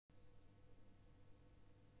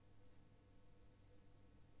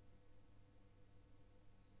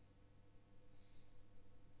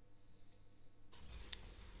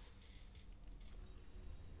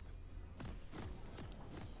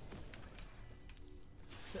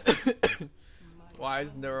Why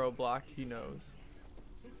is Nuero blocked? He knows.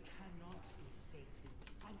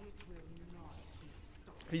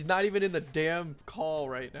 He's not even in the damn call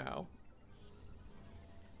right now.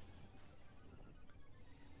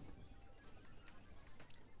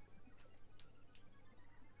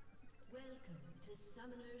 Welcome to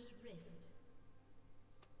Summoner's Rift.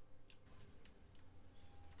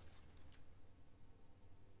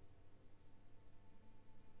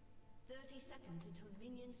 30 seconds until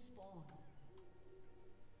minions spawn.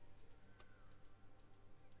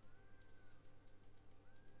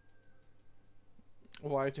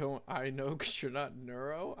 Why don't I know? Because you're not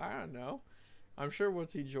Nuero? I don't know. I'm sure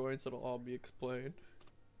once he joins, it'll all be explained.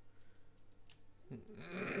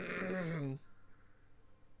 Minions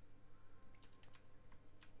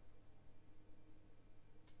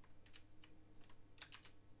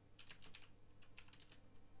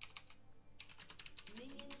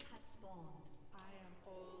have spawned. I am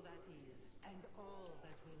all that is, and all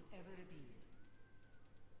that will ever be.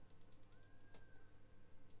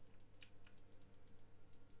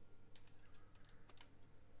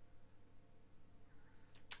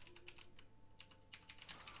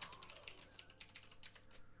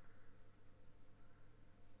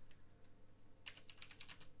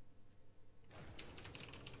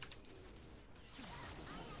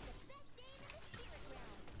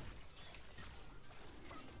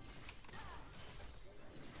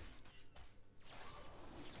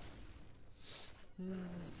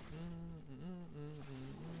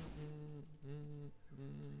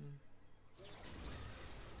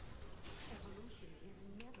 Evolution is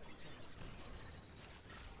never finished.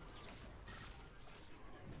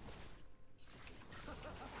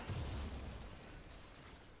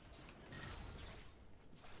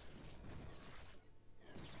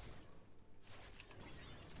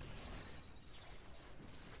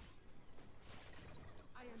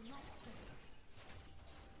 I am not finished.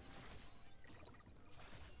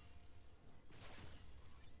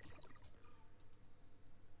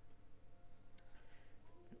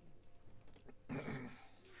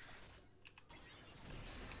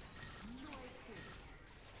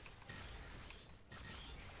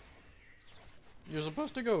 You're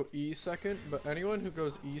supposed to go E second, but anyone who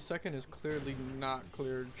goes E second is clearly not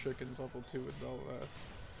cleared Chicken's level 2 with Belveth.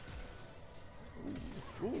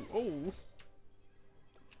 Ooh, ooh, oh.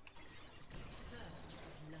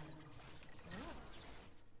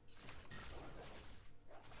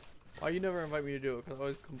 Why you never invite me to do it? Because I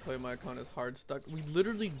always complain my account is hard stuck. We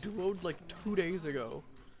literally duoed like 2 days ago.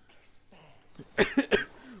 What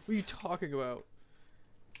are you talking about?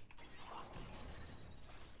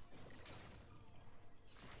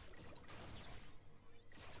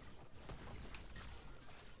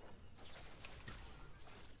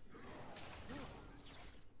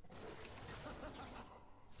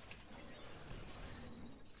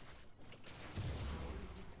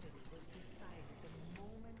 Victory was decided the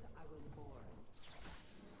moment I was born.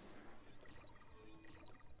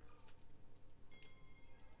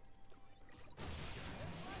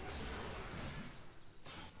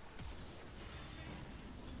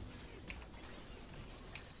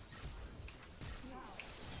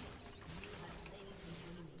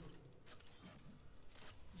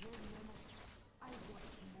 Your memory, I want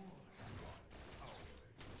more.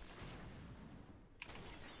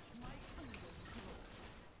 My hunger grows.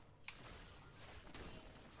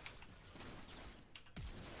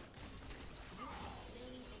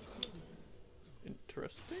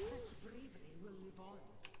 Interesting. Bravery will live on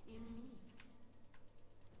in me.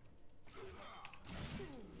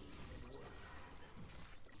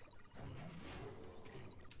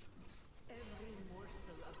 Every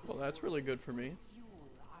morsel of Well, that's really good for me. fuel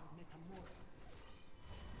our metamorphosis.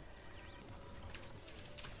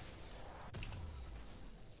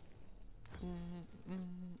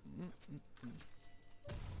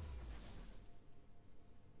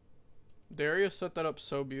 Darius set that up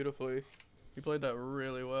so beautifully. He played that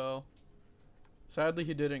really well. Sadly,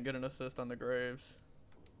 he didn't get an assist on the Graves.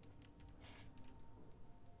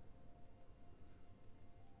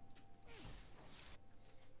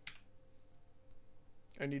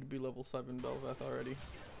 I need to be level 7 Belveth already.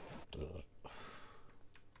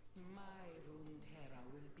 My Runeterra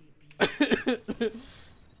will be beautiful.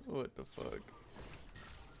 What the fuck? An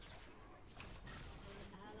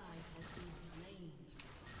ally has been slain.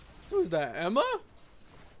 Who's that, Emma? An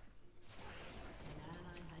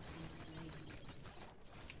ally has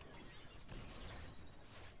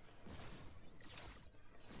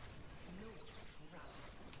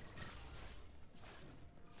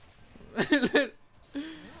been slain.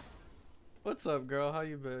 What's up, girl? How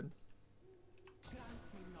you been? Grant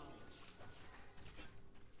me knowledge.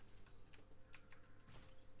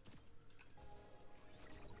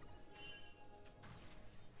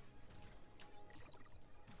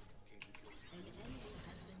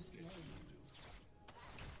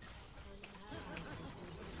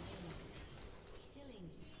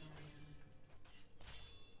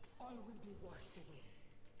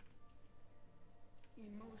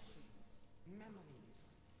 Emotions, memories,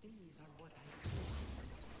 these are what I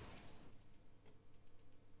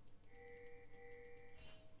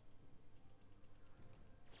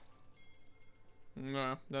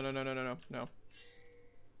No, no, no, no, no, no, no, no.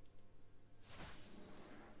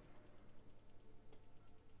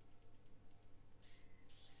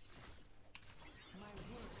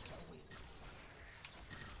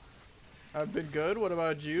 I've been good. What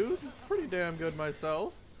about you? Pretty damn good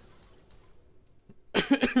myself.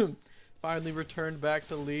 Finally returned back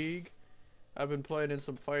to League. I've been playing in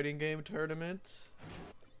some fighting game tournaments.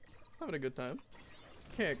 Having a good time.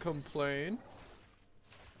 Can't complain.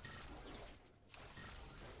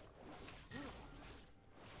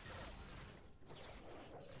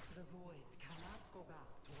 The void cannot go back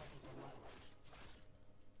to what it was.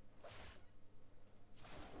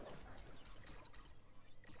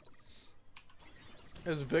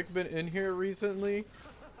 Has Vic been in here recently?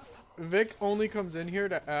 Vic only comes in here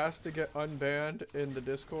to ask to get unbanned in the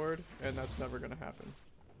Discord, and that's never gonna happen.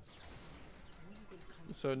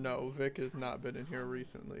 So no, Vic has not been in here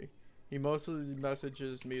recently. He mostly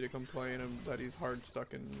messages me to complain that he's hard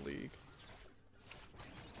stuck in League.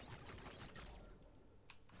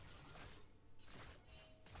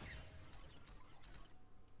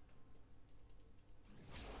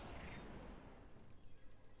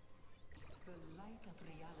 The light of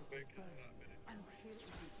reality burns until it is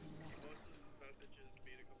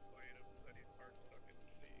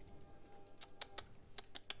not.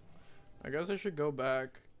 I guess I should go back.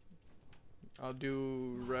 I'll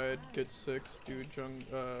do red, get 6, do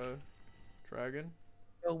dragon.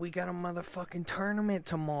 Oh, we got a motherfucking tournament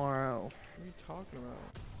tomorrow. What are you talking about?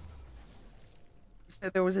 You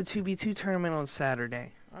said there was a 2v2 tournament on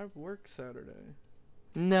Saturday. I work Saturday.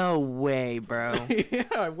 No way, bro. Yeah,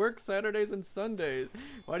 I work Saturdays and Sundays.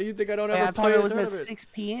 Why do you think I don't Hey, ever I play thought a it was at tournament? 6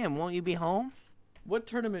 p.m. Won't you be home? What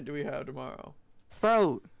tournament do we have tomorrow?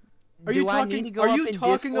 Bro, Are you do I talking- need to go are up you in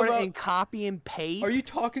talking Discord about- and copy and paste? Are you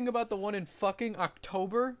talking about the one in fucking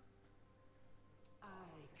October? I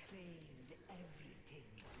crave everything.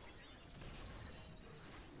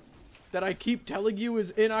 That I keep telling you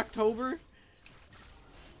is in October?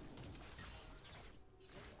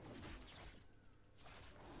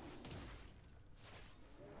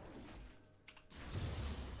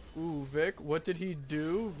 Ooh, Vic, what did he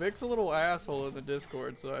do? Vic's a little asshole in the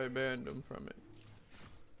Discord, so I banned him from it.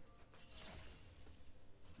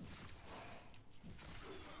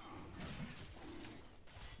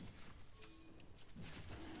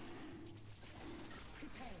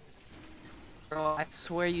 Bro, I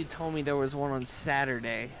swear you told me there was one on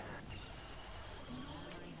Saturday.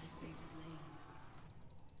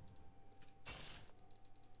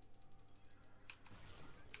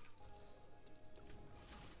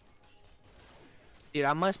 Dude,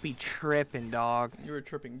 I must be tripping, dog. You were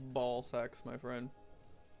tripping ball sacks, my friend.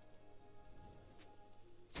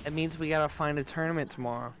 That means we gotta find a tournament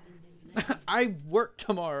tomorrow. I work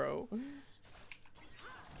tomorrow.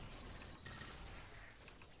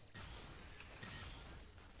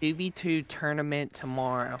 2v2 tournament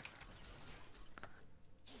tomorrow.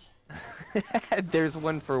 There's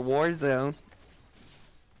one for Warzone.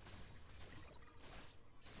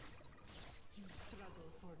 You struggle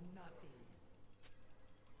for nothing.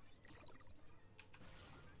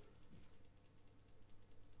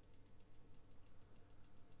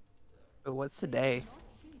 But what's today?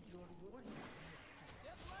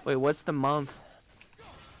 Wait, what's the month?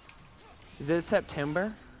 Is it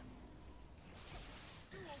September?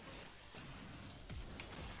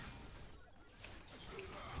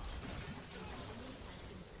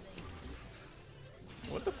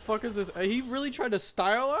 What the fuck is this? He really tried to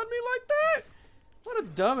style on me like that? What a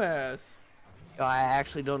dumbass. Oh, I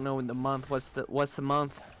actually don't know when the month. What's the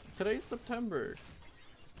month? Today's September.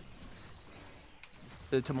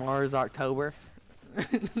 So tomorrow's October.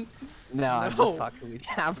 No, I'm No. just fucking with you.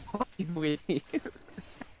 I'm fucking with you.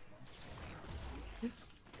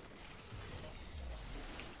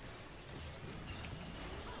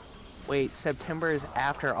 Wait, September is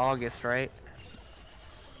after August, right?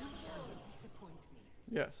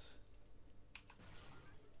 Yes.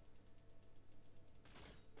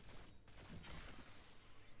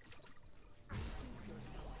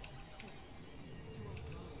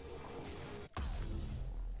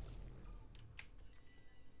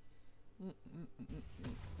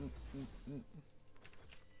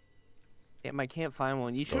 Damn, I can't find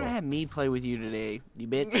one. You should have had me play with you today, you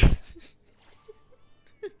bitch.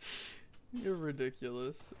 You're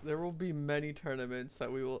ridiculous. There will be many tournaments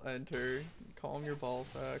that we will enter. Calm your ball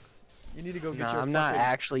sacks. You need to go get Nah, your I'm not fucking-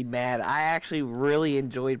 actually mad. I actually really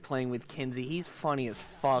enjoyed playing with Kinsey. He's funny as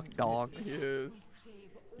fuck, dog. He is.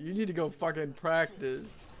 You need to go fucking practice.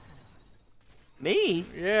 Me?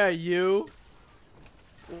 Yeah, you.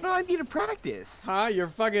 What do I need to practice? Huh? You're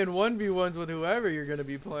fucking 1v1s with whoever you're gonna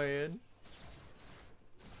be playing.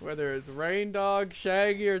 Whether it's Rain Dog,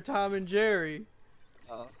 Shaggy, or Tom and Jerry.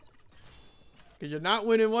 Oh. Cause you're not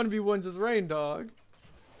winning 1v1s as Rain Dog.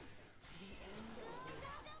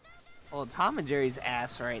 Well, Tom and Jerry's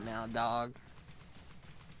ass right now, dog.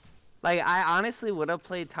 Like, I honestly would have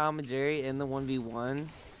played Tom and Jerry in the 1v1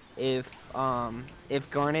 if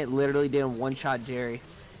Garnet literally didn't one-shot Jerry.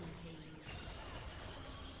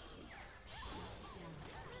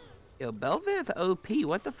 Yo, Belveth OP,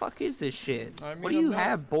 what the fuck is this shit? I mean, what do you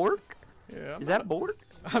have, Bork? Yeah. Is that Bork?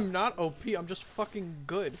 I'm not OP, I'm just fucking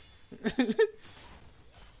good.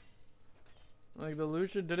 Like, the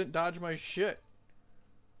Lucian didn't dodge my shit.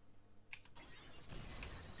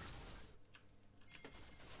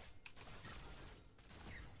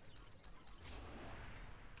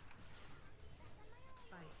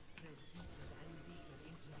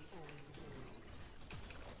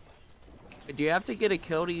 Do you have to get a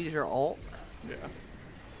kill to use your ult? Yeah.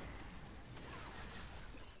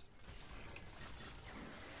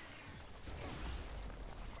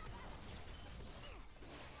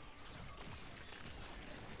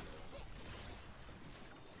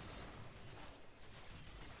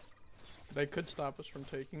 They could stop us from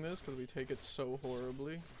taking this because we take it so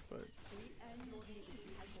horribly, but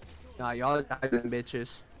Nah, y'all diving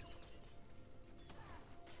bitches.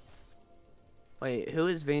 Wait, who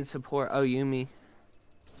is Vayne support? Oh, Yumi.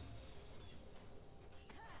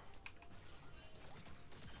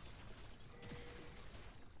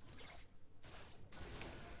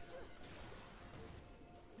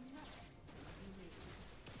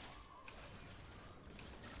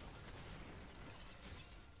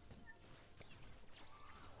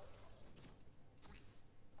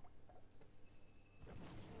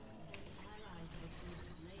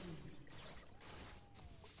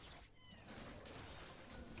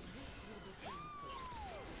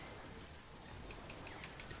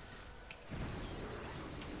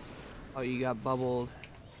 Oh, you got bubbled.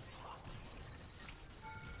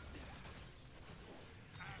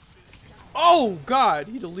 oh god,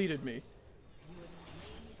 he deleted me.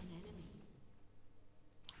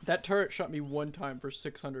 That turret shot me one time for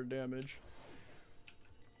 600 damage.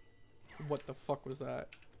 What the fuck was that?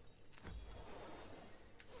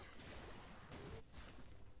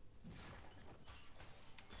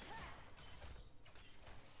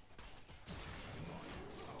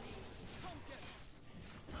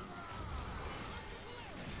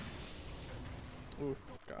 Ooh,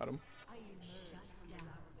 got him.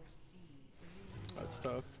 That's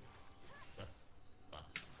tough.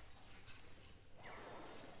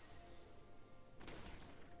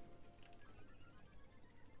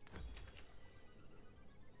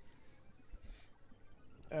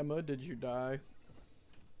 Emma, did you die?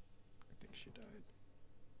 I think she died.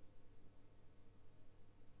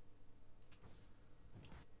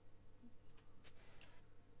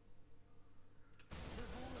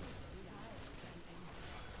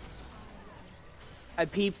 I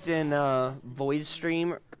peeped in Void's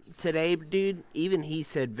stream today, dude. Even he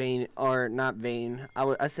said Vayne, or not Vayne.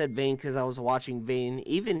 I said Vayne because I was watching Vayne.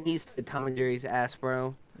 Even he said Tom and Jerry's ass,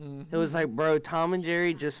 bro. It was like, bro, Tom and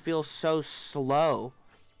Jerry just feel so slow.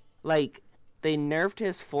 Like, they nerfed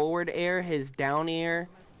his forward air, his down air,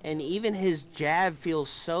 and even his jab feels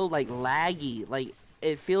so, like, laggy. Like,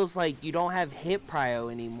 it feels like you don't have hit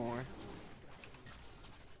prio anymore.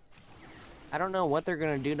 I don't know what they're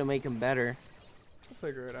gonna do to make him better. I'll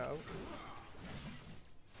figure it out.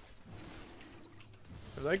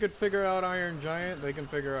 If they could figure out Iron Giant, they can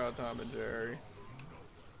figure out Tom and Jerry.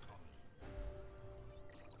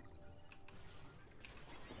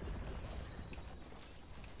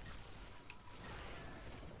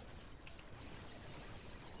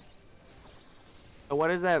 So what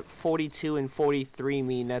does that 42 and 43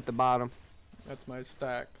 mean at the bottom? That's my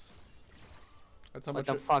stacks. That's how What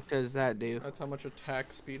much. the fuck does that do? That's how much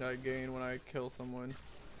attack speed I gain when I kill someone.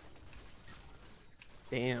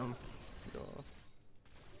 Damn. Yeah.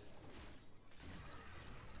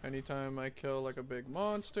 Anytime I kill like a big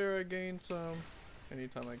monster, I gain some.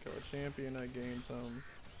 Anytime I kill a champion, I gain some.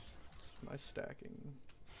 It's my stacking.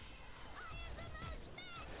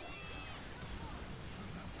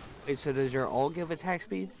 Wait, so does your ult give attack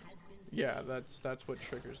speed? Yeah, that's what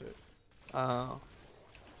triggers it. Oh.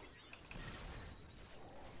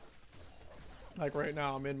 Like right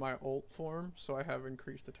now, I'm in my ult form, so I have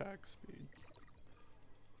increased attack speed.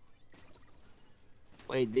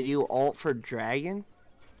 Wait, did you ult for dragon?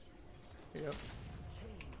 Yep.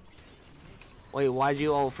 Wait, why'd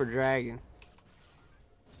you ult for dragon?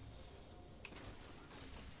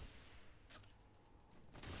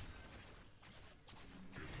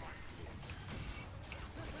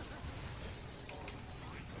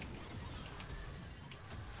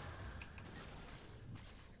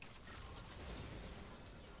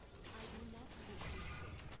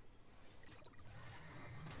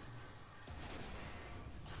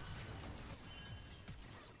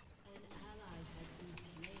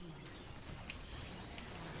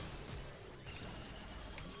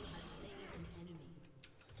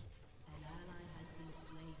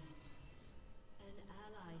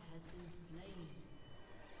 has been slain.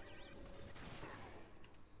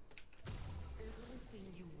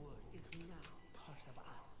 Everything you were is now part of us.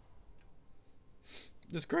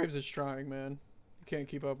 This Graves is trying, man. You can't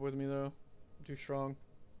keep up with me though. I'm too strong.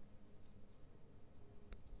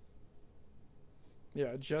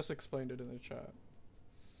 Yeah, Jess explained it in the chat.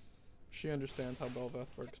 She understands how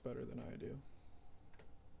Belveth works better than I do.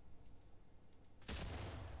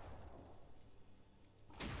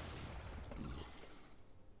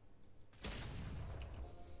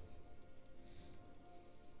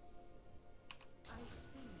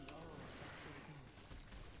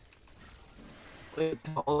 Wait,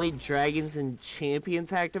 only dragons and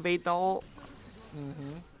champions activate the ult?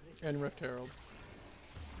 Mm-hmm. And Rift Herald.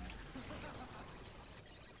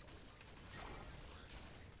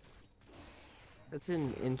 That's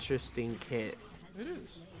an interesting kit. It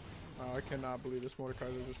is. Oh, I cannot believe this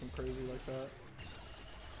Mordekaiser just went crazy like that.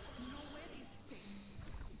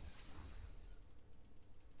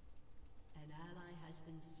 An ally has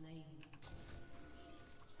been slain.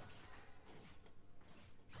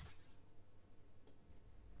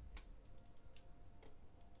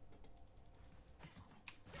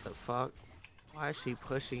 The fuck? Why is she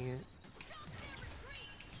pushing it?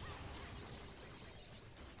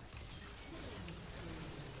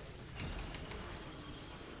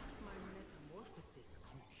 My metamorphosis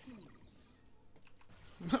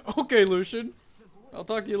continues. Okay, Lucian. I'll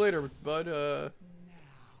talk to you later, bud. Now we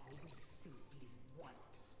simply want.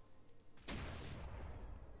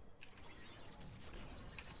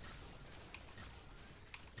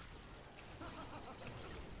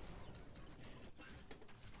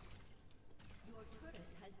 Your turret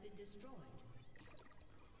has been destroyed.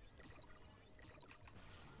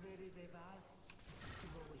 There is a vast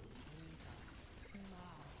growing kingdom.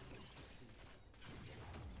 Now we speak.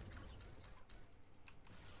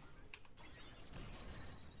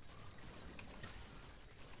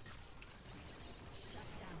 Shut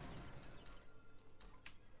down.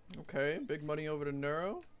 Okay, big money over to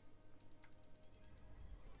Nuero.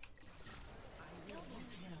 Your team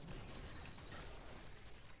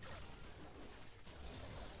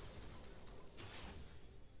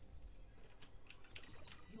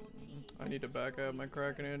I need to back up my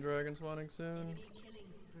Kraken and Dragon spawning soon. enemy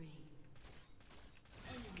killing spree.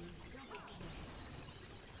 Enemy double kill.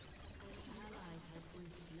 An ally has been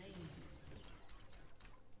slain.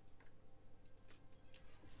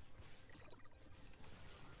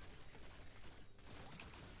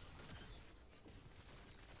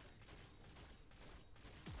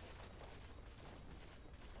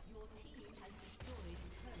 Your team has destroyed a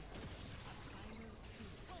turret. A final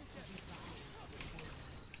piece of the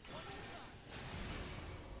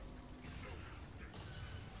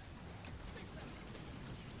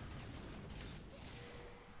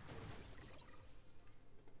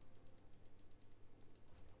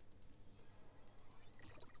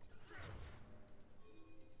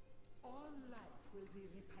All life will be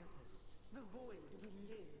repurposed. The void will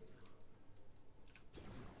live.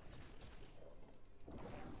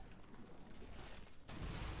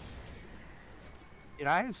 Dude,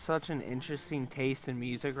 I have such an interesting taste in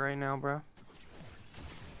music right now, bro.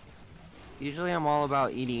 Usually I'm all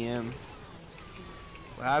about EDM.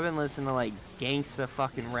 But I've been listening to like gangsta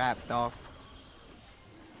fucking rap, dog.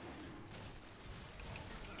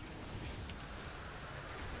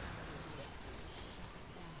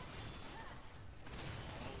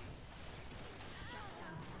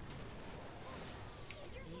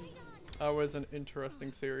 That was an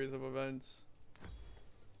interesting series of events.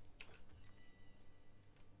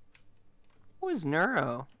 Who is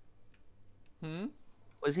Neuro? Hmm?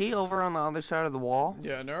 Was he over on the other side of the wall?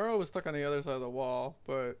 Yeah, Nuero was stuck on the other side of the wall,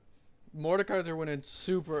 but Mordekaiser went in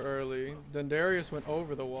super early. Then Darius went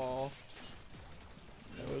over the wall.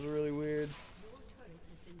 That was really weird. Your turret has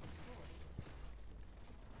been destroyed.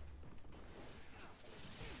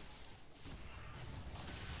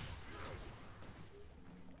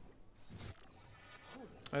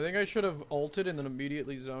 I think I should have ulted and then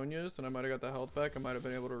immediately zone used, and I might have got the health back. I might have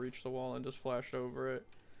been able to reach the wall and just flashed over it.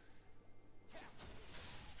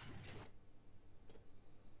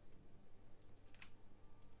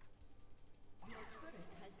 Your turret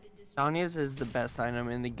has been destroyed. Sonya's is the best item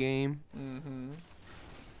in the game. Mm-hmm.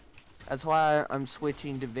 That's why I'm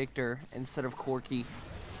switching to Victor instead of Corki.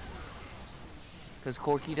 Because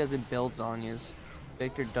Corki doesn't build Zonyas.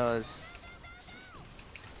 Victor does.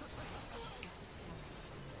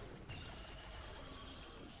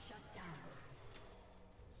 Shut down.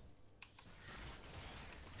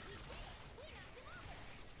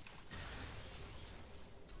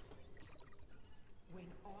 When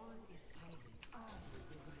all is silent, I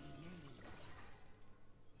will remain.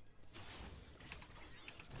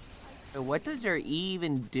 What does your E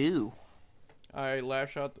even do? I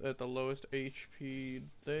lash out at the lowest HP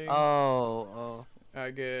thing. Oh.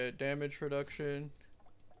 I get damage reduction.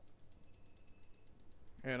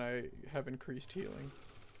 And I have increased healing.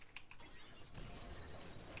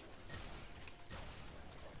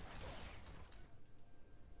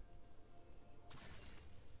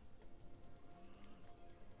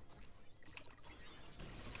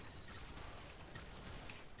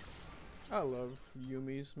 I love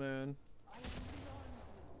Yumi's, man.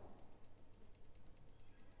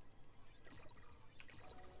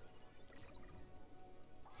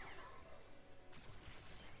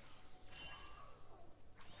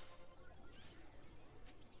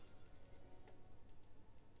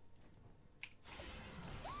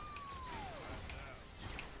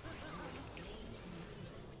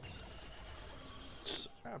 Just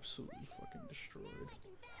absolutely fucking destroyed.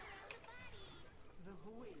 The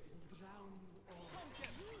void will drown you all.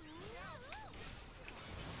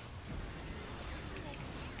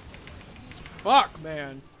 Fuck,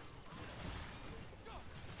 man.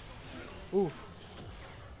 Oof.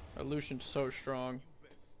 That Lucian's so strong.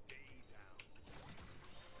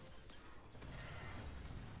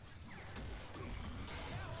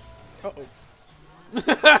 Uh-oh.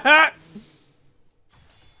 Does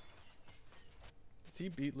he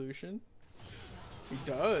beat Lucian? He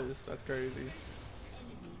does. That's crazy.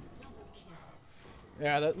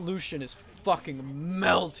 Yeah, that Lucian is fucking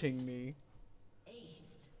melting me.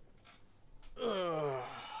 Ugh.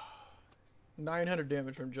 900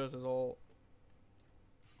 damage from just his ult.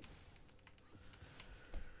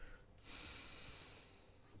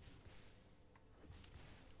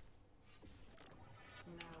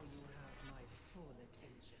 Now you have my full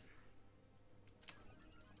attention.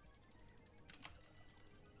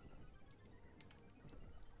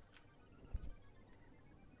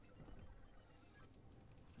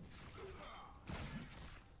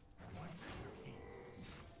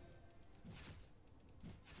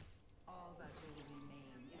 All that will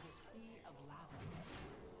remain is a sea of lava.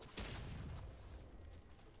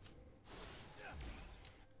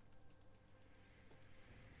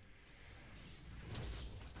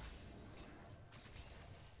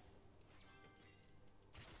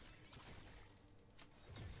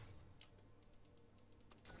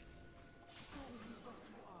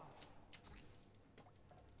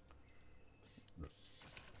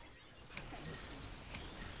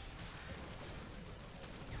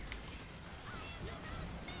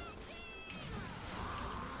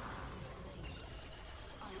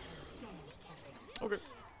 Okay.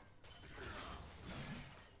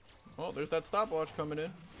 Oh, there's that stopwatch coming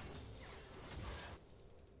in.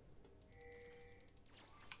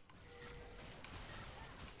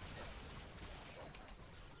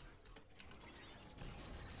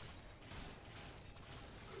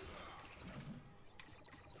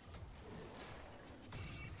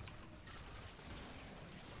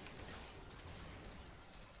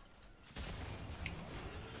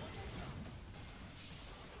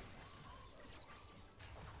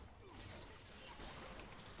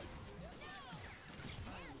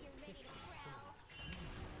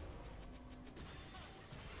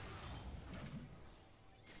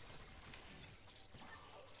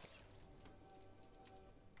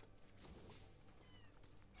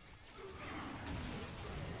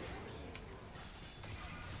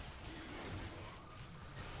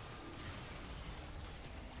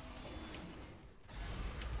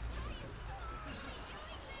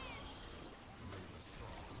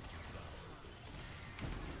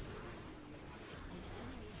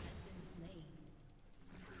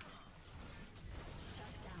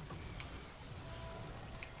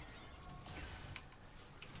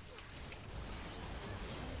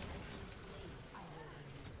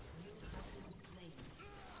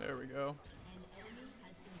 There we go. An enemy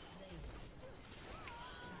has been slain.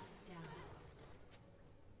 Shut down.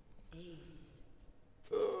 Aced.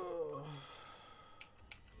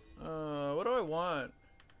 What do I want?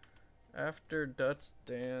 After Dut's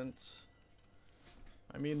Dance.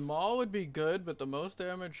 I mean, Maul would be good, but the most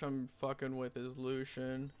damage I'm fucking with is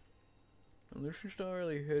Lucian. And Lucian's not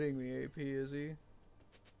really hitting me AP, is he?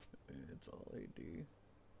 It's all AD.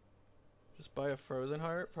 Just buy a Frozen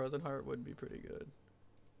Heart? Frozen Heart would be pretty good.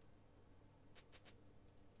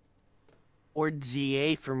 Or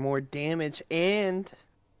GA for more damage and,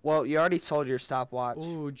 well, you already sold your stopwatch.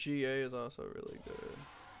 Ooh, GA is also really good.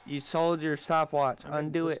 You sold your stopwatch. I mean,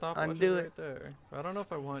 Undo the it. stopwatch Undo is it. right there. I don't know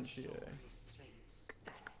if I want GA.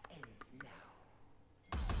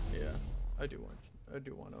 Yeah, I do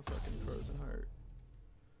want a fucking Frozen Heart.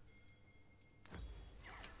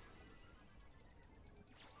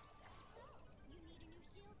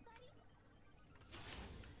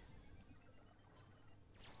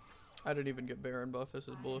 I didn't even get Baron buff. This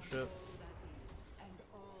is bullshit. All that is, and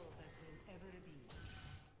all that will ever be.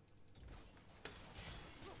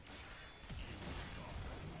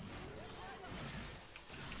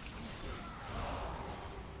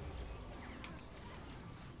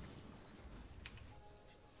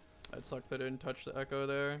 That sucks they didn't touch the echo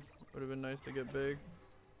there. Would have been nice to get big.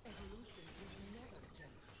 Evolution will never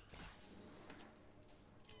change.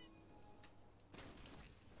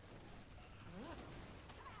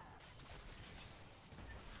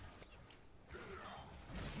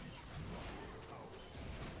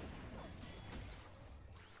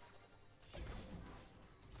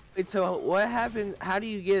 Wait, so what happens? How do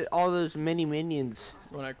you get all those mini minions?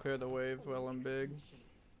 When I clear the wave while I'm big.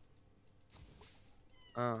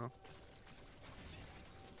 Oh.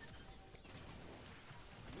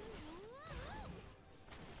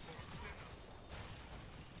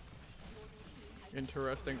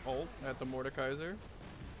 Interesting ult at the Mordekaiser.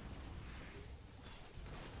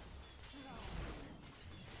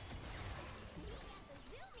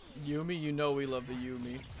 Yumi, you know we love the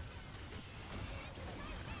Yumi.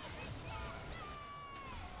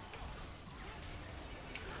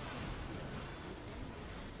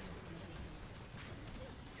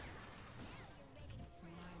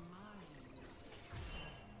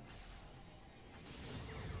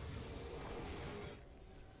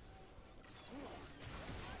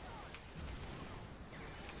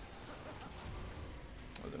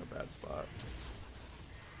 I was in a bad spot.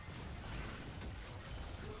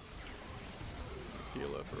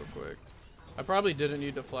 Heal up real quick. I probably didn't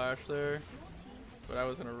need to flash there, but I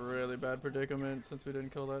was in a really bad predicament since we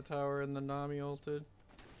didn't kill that tower and the Nami ulted.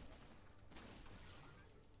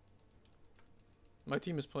 My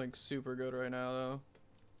team is playing super good right now though.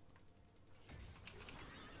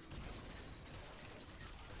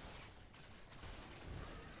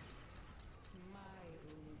 My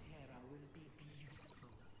Runeterra will be beautiful.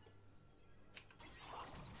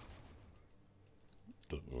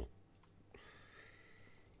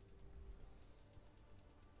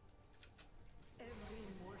 Every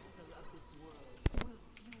morsel of this world will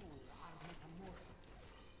fuel our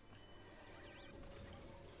metamorphosis.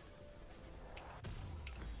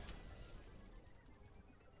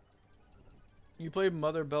 You play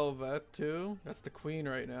Mother Belvette too? That's the queen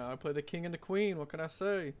right now. I play the king and the queen. What can I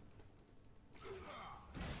say?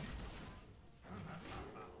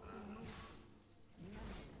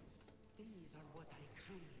 These are what I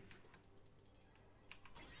crave.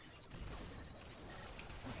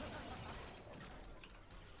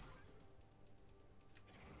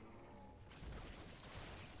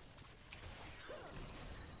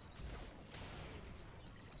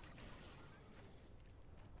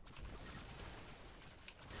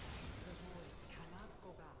 The void cannot go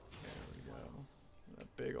back. There we go. That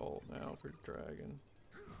big ult now for dragon.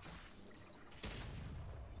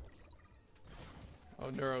 Oh,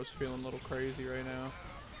 Neuro's feeling a little crazy right now.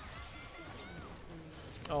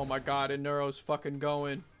 Oh my god, and Neuro's fucking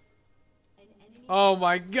going. An enemy Oh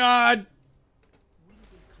my god!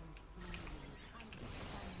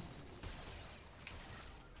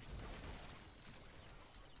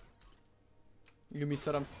 Yumi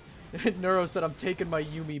said I'm... Neuro said I'm taking my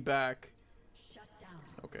Yumi back. shut down.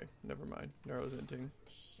 Okay, never mind. Neuro's inting.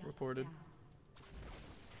 Shut Reported. down.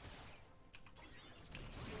 Has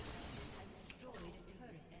destroyed a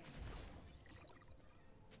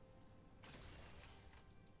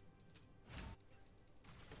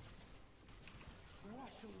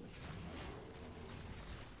turret.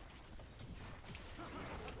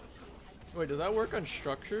 Wait, does that work on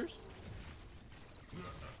structures?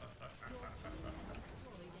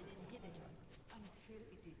 Destroyed an inhibitor. Until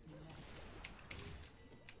it is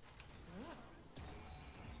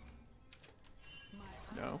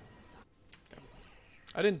not. No.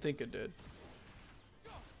 I didn't think it did.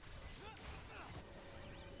 Shut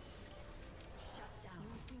down. You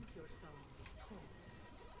think yourselves victorious.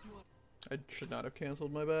 I should not have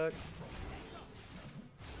canceled my back.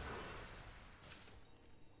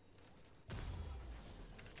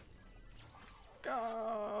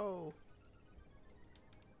 Go!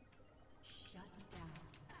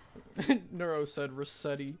 Shut down. Neuro said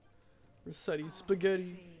Rossetti. Rossetti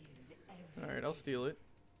spaghetti. Alright, I'll steal it.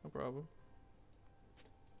 No problem.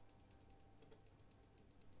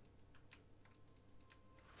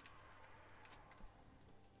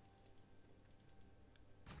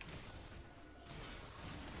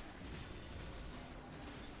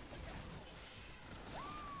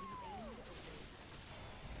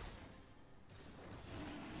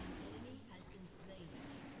 Enemy has been slain.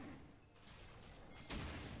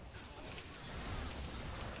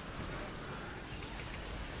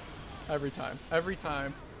 Every time. Every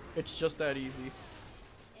time. It's just that easy.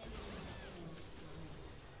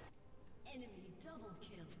 Enemy double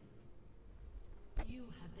kill. You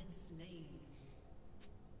have been slain.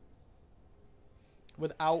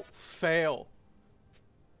 Without fail.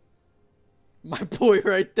 My boy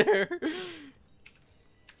right there.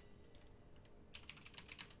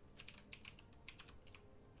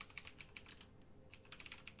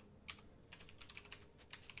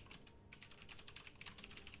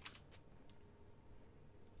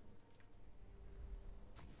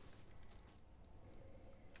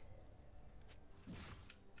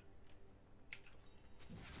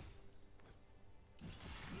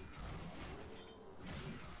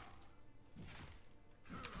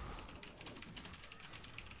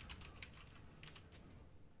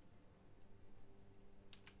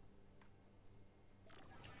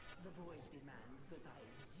 The void demands that I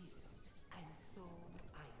exist, and so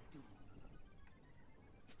I do.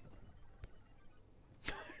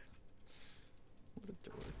 What a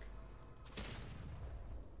dork.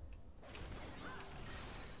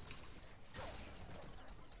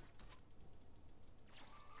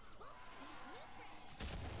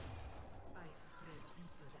 I spread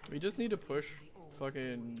deeper than We just need to push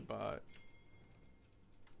fucking bot.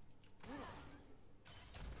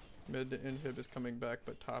 Mid inhib is coming back,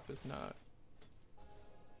 but top is not.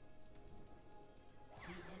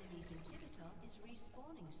 The enemy's inhibitor is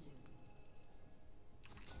respawning soon.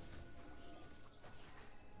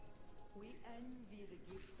 we envy the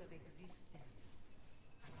gift of existence.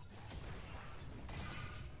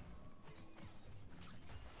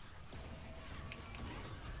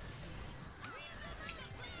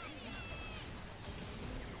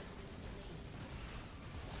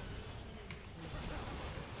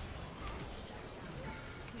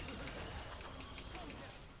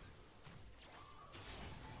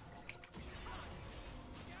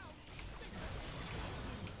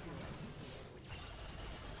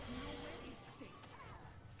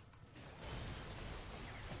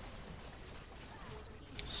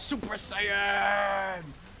 Super Saiyan!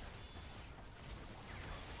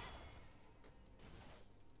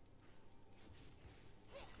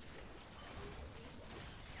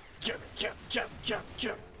 Jump, jump, jump, jump,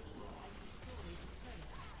 jump.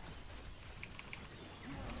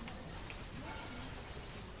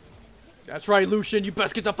 That's right, Lucian. You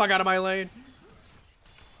best get the fuck out of my lane.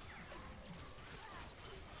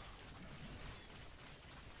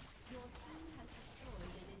 Your team has destroyed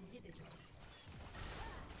an inhibitor.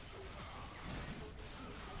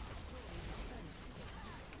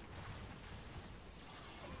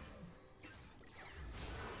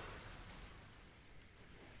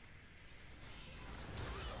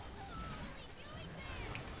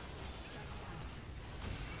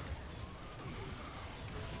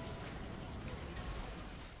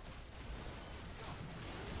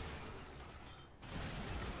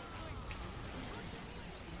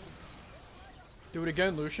 Do it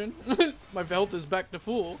again, Lucian. My health is back to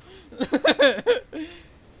full.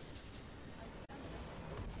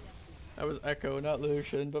 That was Echo, not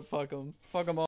Lucian, but fuck him. Fuck him all.